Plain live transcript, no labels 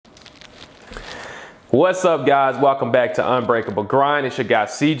What's up, guys? Welcome back to Unbreakable Grind. It's your guy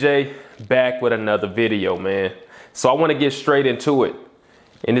CJ, back with another video, man. So I want to get straight into it.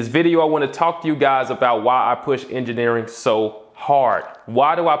 In this video, I want to talk to you guys about why I push engineering so hard.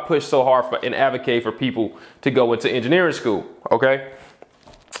 Why do I push so hard for and advocate for people to go into engineering school? Okay.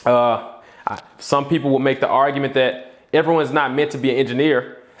 Some people will make the argument that everyone's not meant to be an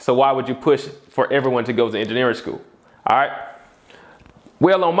engineer. So why would you push for everyone to go to engineering school? All right.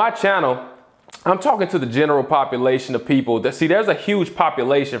 Well, on my channel, I'm talking to the general population of people that see there's a huge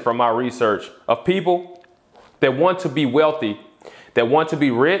population from my research of people that want to be wealthy, that want to be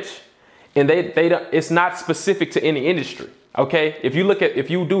rich, and it's not specific to any industry. Okay. If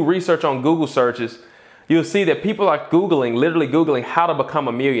you do research on Google searches, you'll see that people are literally Googling how to become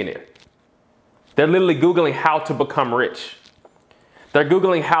a millionaire. They're literally Googling how to become rich. They're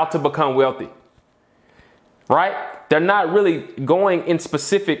Googling how to become wealthy, right? They're not really going in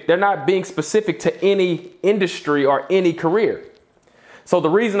specific. They're not being specific to any industry or any career. So the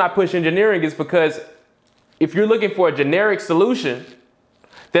reason I push engineering is because if you're looking for a generic solution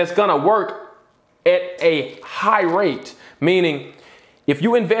that's going to work at a high rate, meaning if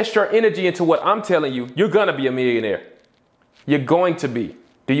you invest your energy into what I'm telling you, you're going to be a millionaire. You're going to be.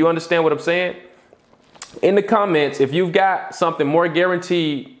 Do you understand what I'm saying? In the comments, if you've got something more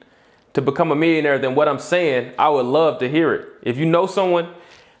guaranteed to become a millionaire than what I'm saying, I would love to hear it. If you know someone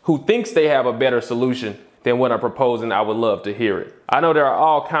who thinks they have a better solution than what I'm proposing, I would love to hear it. I know there are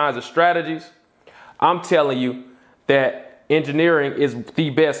all kinds of strategies. I'm telling you that engineering is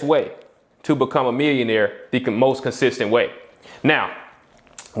the best way to become a millionaire, the most consistent way. Now,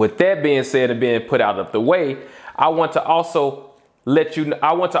 with that being said and being put out of the way, I want to also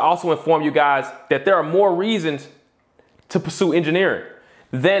inform you guys that there are more reasons to pursue engineering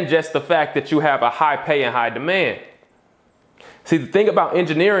than just the fact that you have a high pay and high demand. See, the thing about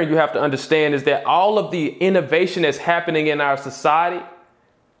engineering you have to understand is that all of the innovation that's happening in our society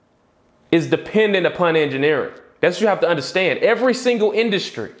is dependent upon engineering. That's what you have to understand. Every single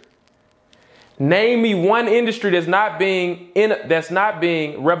industry. Name me one industry that's not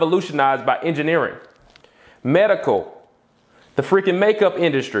being revolutionized by engineering. Medical, the freaking makeup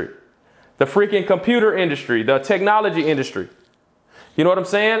industry, the freaking computer industry, the technology industry. You know what I'm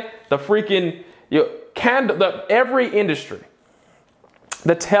saying? The freaking every industry,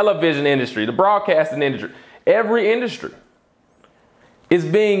 the television industry, the broadcasting industry, every industry is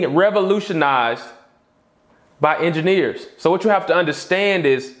being revolutionized by engineers. So what you have to understand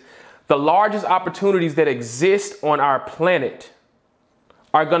is the largest opportunities that exist on our planet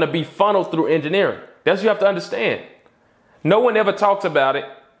are going to be funneled through engineering. That's what you have to understand. No one ever talks about it.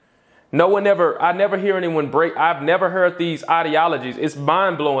 I never hear anyone I've never heard these ideologies. It's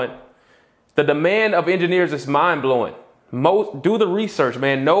mind blowing. The demand of engineers is mind blowing. Do the research,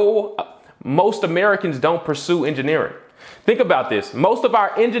 man. No, most Americans don't pursue engineering. Think about this. Most of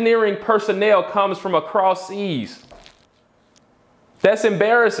our engineering personnel comes from across seas. That's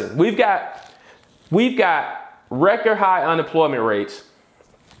embarrassing. We've got record high unemployment rates,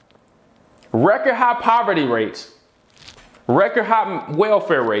 record high poverty rates, record high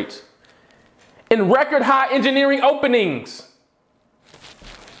welfare rates, and record high engineering openings.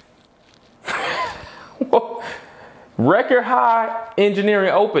 Record high engineering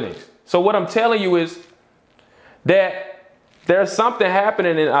openings. So what I'm telling you is that there's something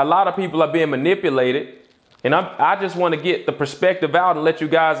happening and a lot of people are being manipulated. And I just want to get the perspective out and let you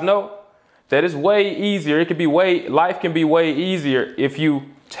guys know that it's way easier. Life can be way easier if you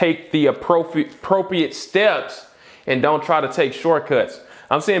take the appropriate steps and don't try to take shortcuts.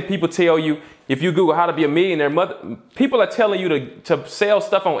 I'm seeing people tell you, if you Google how to be a millionaire, people are telling you to sell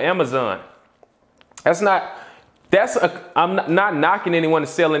stuff on Amazon. I'm not knocking anyone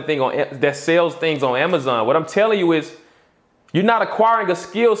that sells things on Amazon. What I'm telling you is you're not acquiring a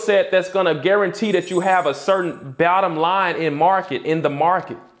skill set that's going to guarantee that you have a certain bottom line in the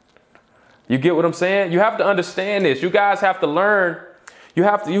market. You get what I'm saying? You have to understand this. You guys have to learn. You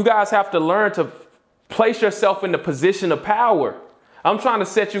guys have to learn to place yourself in the position of power. I'm trying to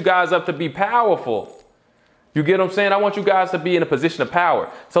set you guys up to be powerful. You get what I'm saying? I want you guys to be in a position of power.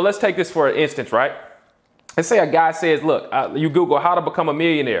 So let's take this for an instance, right? Let's say a guy says, look, you Google how to become a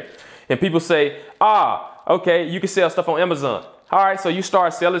millionaire. And people say, okay, you can sell stuff on Amazon. All right, so you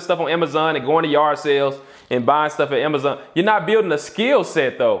start selling stuff on Amazon and going to yard sales and buying stuff at Amazon. You're not building a skill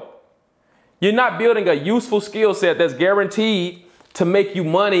set, though. You're not building a useful skill set that's guaranteed to make you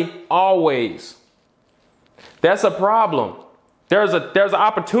money always. That's a problem. There's an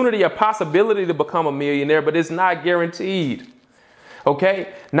opportunity, a possibility to become a millionaire, but it's not guaranteed.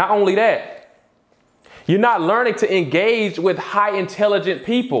 Okay? Not only that, You're not learning to engage with high intelligent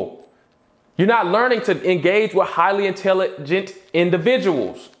people. You're not learning to engage with highly intelligent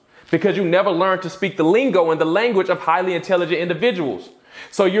individuals because you never learned to speak the lingo and the language of highly intelligent individuals.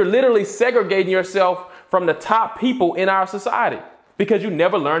 So you're literally segregating yourself from the top people in our society because you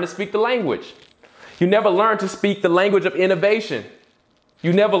never learned to speak the language. You never learned to speak the language of innovation.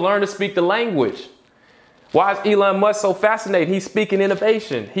 You never learned to speak the language. Why is Elon Musk so fascinating? He's speaking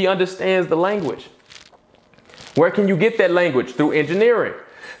innovation. He understands the language. Where can you get that language? Through engineering.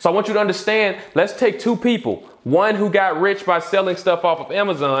 So I want you to understand, let's take two people. One who got rich by selling stuff off of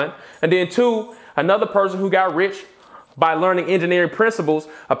Amazon, and then two, another person who got rich by learning engineering principles,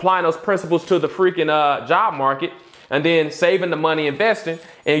 applying those principles to the freaking job market, and then saving the money, investing,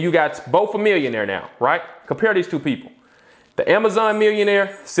 and you got both a millionaire now, right? Compare these two people. The Amazon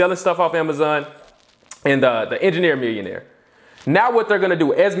millionaire, selling stuff off Amazon, and the engineer millionaire. Now what they're gonna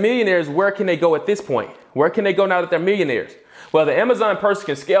do, as millionaires, where can they go at this point? Where can they go now that they're millionaires? Well, the Amazon person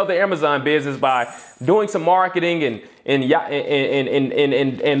can scale their Amazon business by doing some marketing and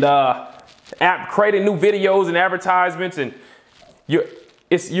creating new videos and advertisements, and you're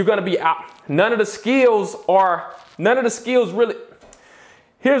going to be out. None of the skills really.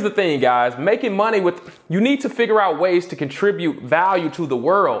 Here's the thing, guys. Making money you need to figure out ways to contribute value to the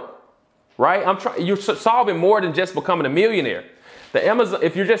world, right? You're solving more than just becoming a millionaire.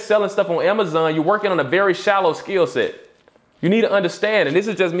 If you're just selling stuff on Amazon, you're working on a very shallow skill set. You need to understand, and this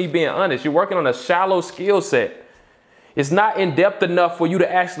is just me being honest, you're working on a shallow skill set. It's not in depth enough for you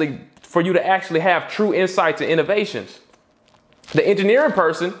to actually have true insights and innovations. The engineering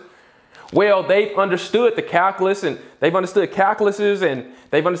person, well, they've understood the calculus, and they've understood calculuses, and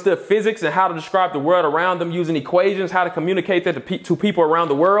they've understood physics and how to describe the world around them using equations, how to communicate that to people around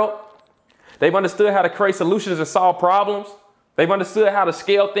the world. They've understood how to create solutions and solve problems. They've understood how to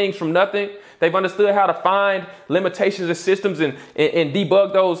scale things from nothing. They've understood how to find limitations in systems and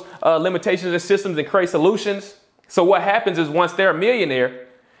debug those limitations in systems and create solutions. So what happens is once they're a millionaire,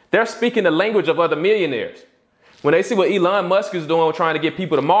 they're speaking the language of other millionaires. When they see what Elon Musk is doing, trying to get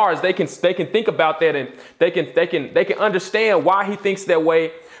people to Mars, they can think about that, and they can understand why he thinks that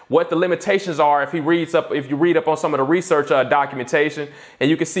way, what the limitations are if you read up on some of the research documentation, and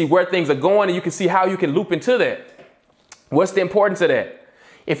you can see where things are going, and you can see how you can loop into that. What's the importance of that?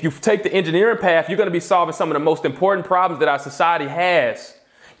 If you take the engineering path, you're going to be solving some of the most important problems that our society has.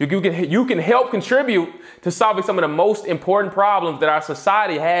 You can help contribute to solving some of the most important problems that our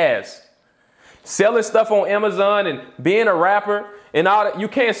society has. Selling stuff on Amazon and being a rapper and all that, you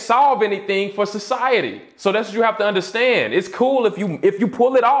can't solve anything for society. So that's what you have to understand. It's cool if you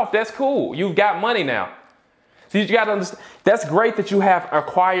pull it off, that's cool. You've got money now. So you got to understand, that's great that you have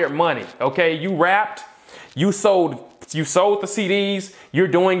acquired money. Okay, you rapped, you sold the CDs, you're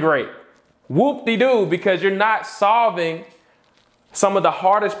doing great. Whoop-de-doo, because you're not solving some of the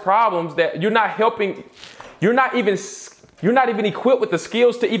hardest problems that you're not even equipped with the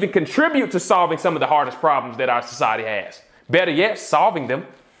skills to even contribute to solving some of the hardest problems that our society has. Better yet, solving them.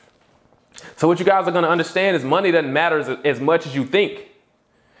 So what you guys are going to understand is money doesn't matter as much as you think.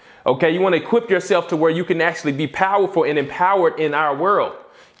 Okay, you want to equip yourself to where you can actually be powerful and empowered in our world.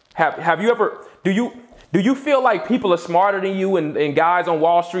 Do you feel like people are smarter than you and guys on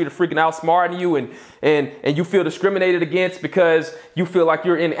Wall Street are freaking outsmarting you and you feel discriminated against because you feel like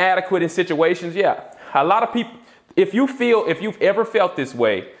you're inadequate in situations? Yeah, a lot of people, if you've ever felt this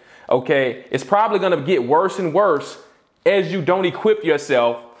way, okay, it's probably going to get worse and worse as you don't equip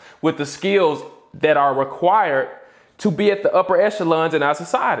yourself with the skills that are required to be at the upper echelons in our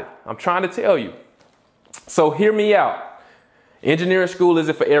society. I'm trying to tell you. So hear me out. Engineering school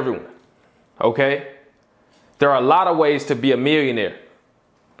isn't for everyone, okay? There are a lot of ways to be a millionaire,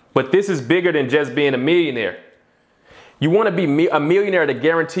 but this is bigger than just being a millionaire. You want to be a millionaire at a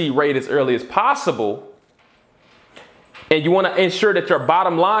guaranteed rate as early as possible, and you want to ensure that your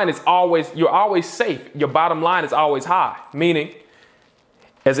bottom line is you're always safe. Your bottom line is always high, meaning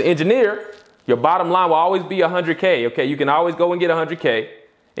as an engineer, your bottom line will always be 100K. Okay, you can always go and get 100K,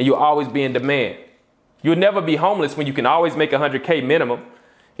 and you'll always be in demand. You'll never be homeless when you can always make 100K minimum.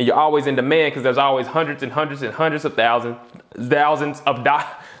 And you're always in demand because there's always hundreds and hundreds and hundreds of thousands of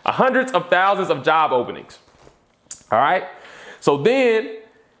job openings. All right. So then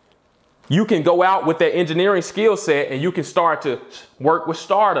you can go out with that engineering skill set and you can start to work with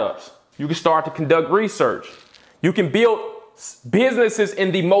startups. You can start to conduct research. You can build businesses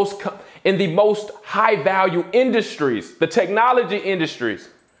in the most high value industries, the technology industries.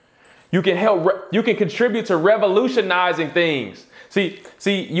 You can contribute to revolutionizing things. See,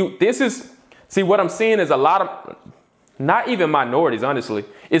 what I'm seeing is a lot of, not even minorities, honestly.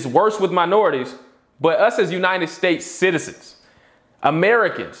 It's worse with minorities, but us as United States citizens,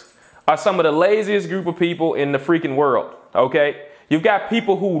 Americans, are some of the laziest group of people in the freaking world, okay? You've got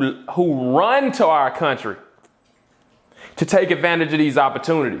people who run to our country to take advantage of these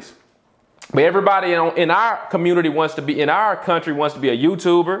opportunities. But everybody in our community in our country wants to be a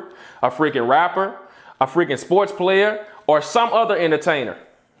YouTuber, a freaking rapper, a freaking sports player, or some other entertainer.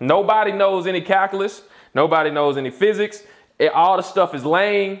 Nobody knows any calculus. Nobody knows any physics. All the stuff is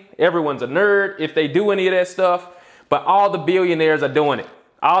lame. Everyone's a nerd if they do any of that stuff. But all the billionaires are doing it.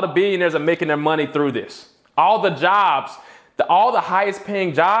 All the billionaires are making their money through this. All the jobs, all the highest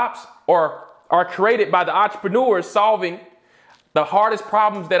paying jobs are created by the entrepreneurs solving the hardest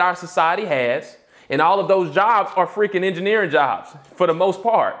problems that our society has. And all of those jobs are freaking engineering jobs for the most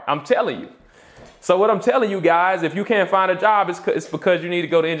part. I'm telling you. So what I'm telling you guys, if you can't find a job, it's because you need to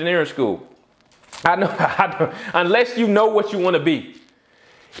go to engineering school. I know, unless you know what you want to be.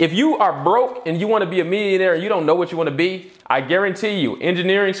 If you are broke and you want to be a millionaire and you don't know what you want to be, I guarantee you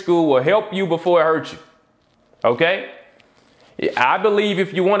engineering school will help you before it hurts you. Okay? I believe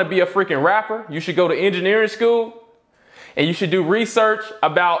if you want to be a freaking rapper, you should go to engineering school and you should do research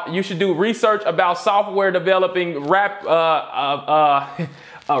about software developing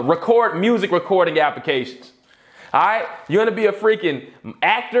music recording applications. All right, you want to be a freaking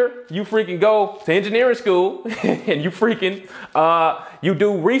actor? You freaking go to engineering school and you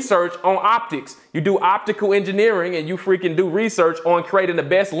do research on optics. You do optical engineering and you freaking do research on creating the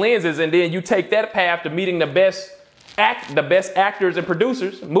best lenses, and then you take that path to meeting the best actors and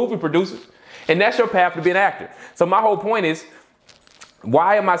producers, movie producers, and that's your path to be an actor. So my whole point is,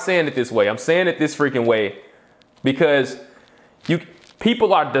 why am I saying it this way? I'm saying it this freaking way because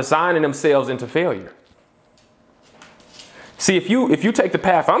people are designing themselves into failure. See, if you take the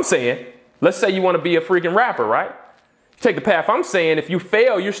path I'm saying, let's say you want to be a freaking rapper, right? You take the path I'm saying, if you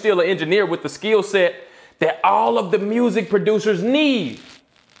fail, you're still an engineer with the skill set that all of the music producers need.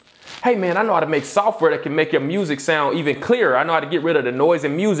 Hey man, I know how to make software that can make your music sound even clearer. I know how to get rid of the noise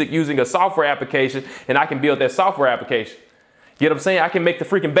in music using a software application, and I can build that software application. You know what I'm saying? I can make the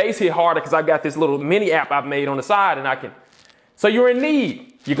freaking bass hit harder because I've got this little mini app I've made on the side, and I can. So you're in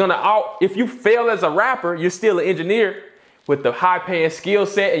need. If you fail as a rapper, you're still an engineer with the high paying skill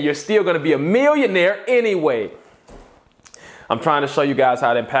set, and you're still going to be a millionaire anyway. I'm trying to show you guys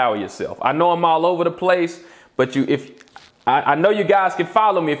how to empower yourself. I know I'm all over the place, but I know you guys can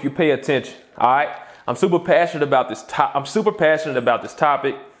follow me if you pay attention. All right. I'm super passionate about this.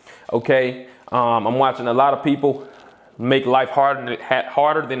 Topic. Okay. I'm watching a lot of people make life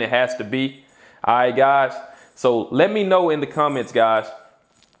harder than it has to be. All right, guys. So let me know in the comments, guys.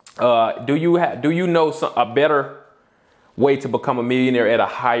 Do you know a better way to become a millionaire at a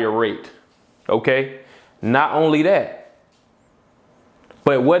higher rate? Okay. Not only that,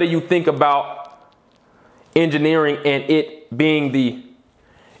 but what do you think about engineering and it being the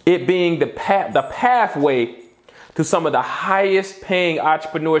pathway to some of the highest paying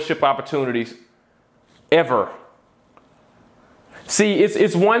entrepreneurship opportunities ever? See,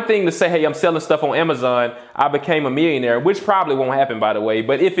 it's one thing to say, hey, I'm selling stuff on Amazon, I became a millionaire, which probably won't happen, by the way.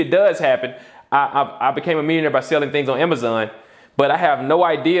 But if it does happen, I became a millionaire by selling things on Amazon, but I have no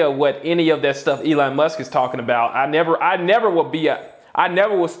idea what any of that stuff Elon Musk is talking about. I never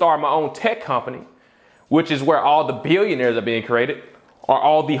will start my own tech company, which is where all the billionaires are being created, or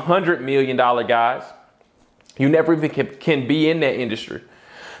all the $100 million guys. You never even can be in that industry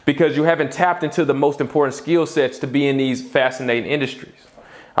because you haven't tapped into the most important skill sets to be in these fascinating industries.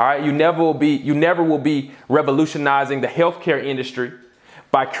 All right, you never will be revolutionizing the healthcare industry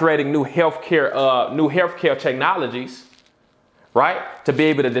by creating new healthcare technologies, right? To be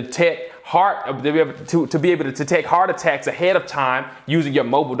able to detect to be able to detect heart attacks ahead of time using your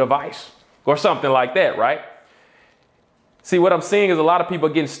mobile device or something like that, right? See, what I'm seeing is a lot of people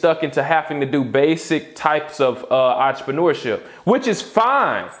getting stuck into having to do basic types of entrepreneurship, which is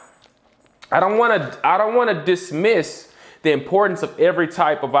fine. I don't want to dismiss the importance of every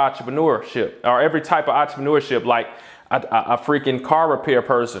type of entrepreneurship, or every type of entrepreneurship, like a freaking car repair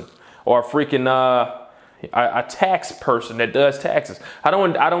person, or a freaking a tax person that does taxes. I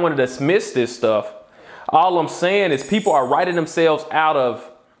don't want to dismiss this stuff. All I'm saying is people are writing themselves out of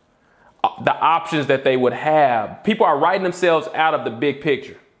the options that they would have. People are writing themselves out of the big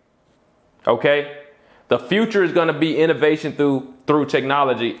picture. Okay? The future is going to be innovation through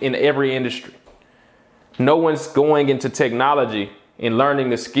technology in every industry. No one's going into technology and learning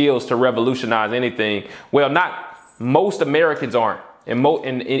the skills to revolutionize anything. Well, not most Americans aren't,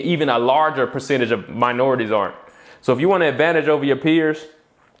 and even a larger percentage of minorities aren't. So if you want an advantage over your peers,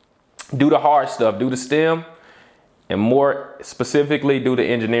 do the hard stuff, do the STEM, and more specifically, do the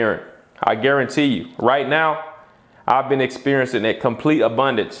engineering. I guarantee you, right now, I've been experiencing that complete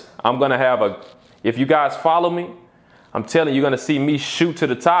abundance. I'm going to have if you guys follow me, I'm telling you, you're going to see me shoot to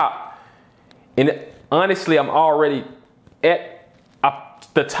the top. And honestly, I'm already at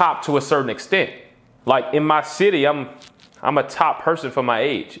the top to a certain extent. Like in my city, I'm a top person for my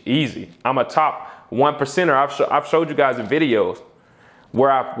age, easy. I'm a top 1%er. I've showed you guys in videos where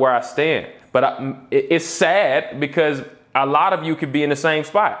I stand. But it's sad because a lot of you could be in the same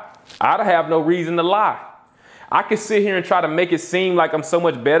spot. I have no reason to lie. I could sit here and try to make it seem like I'm so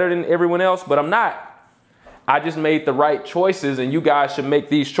much better than everyone else, but I'm not. I just made the right choices, and you guys should make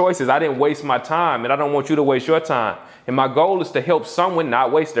these choices. I didn't waste my time, and I don't want you to waste your time. And my goal is to help someone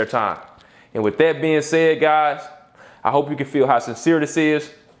not waste their time. And with that being said, guys, I hope you can feel how sincere this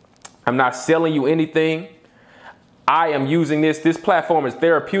is. I'm not selling you anything. I am using this platform is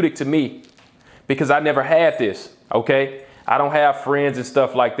therapeutic to me because I never had this, okay? I don't have friends and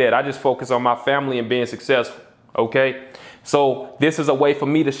stuff like that. I just focus on my family and being successful, okay? So this is a way for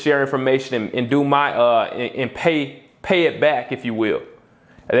me to share information and do my, and pay it back, if you will.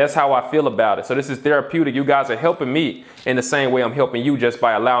 And that's how I feel about it. So this is therapeutic. You guys are helping me in the same way I'm helping you, just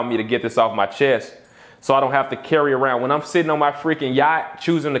by allowing me to get this off my chest. So I don't have to carry around. When I'm sitting on my freaking yacht,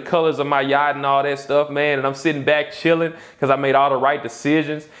 choosing the colors of my yacht and all that stuff, man, and I'm sitting back chilling because I made all the right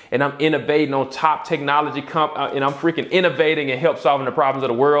decisions, and I'm innovating on top technology, and I'm freaking innovating and help solving the problems of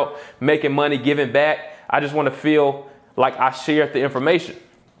the world, making money, giving back. I just want to feel like I shared the information.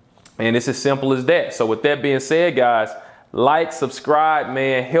 And it's as simple as that. So with that being said, guys, like, subscribe,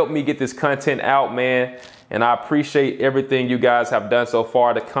 man. Help me get this content out, man. And I appreciate everything you guys have done so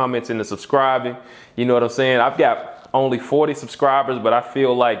far, the comments and the subscribing. You know what I'm saying? I've got only 40 subscribers, but I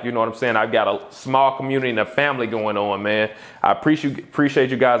feel like, you know what I'm saying, I've got a small community and a family going on, man. I appreciate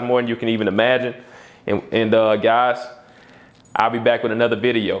you guys more than you can even imagine. And guys, I'll be back with another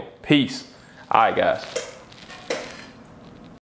video. Peace. All right, guys.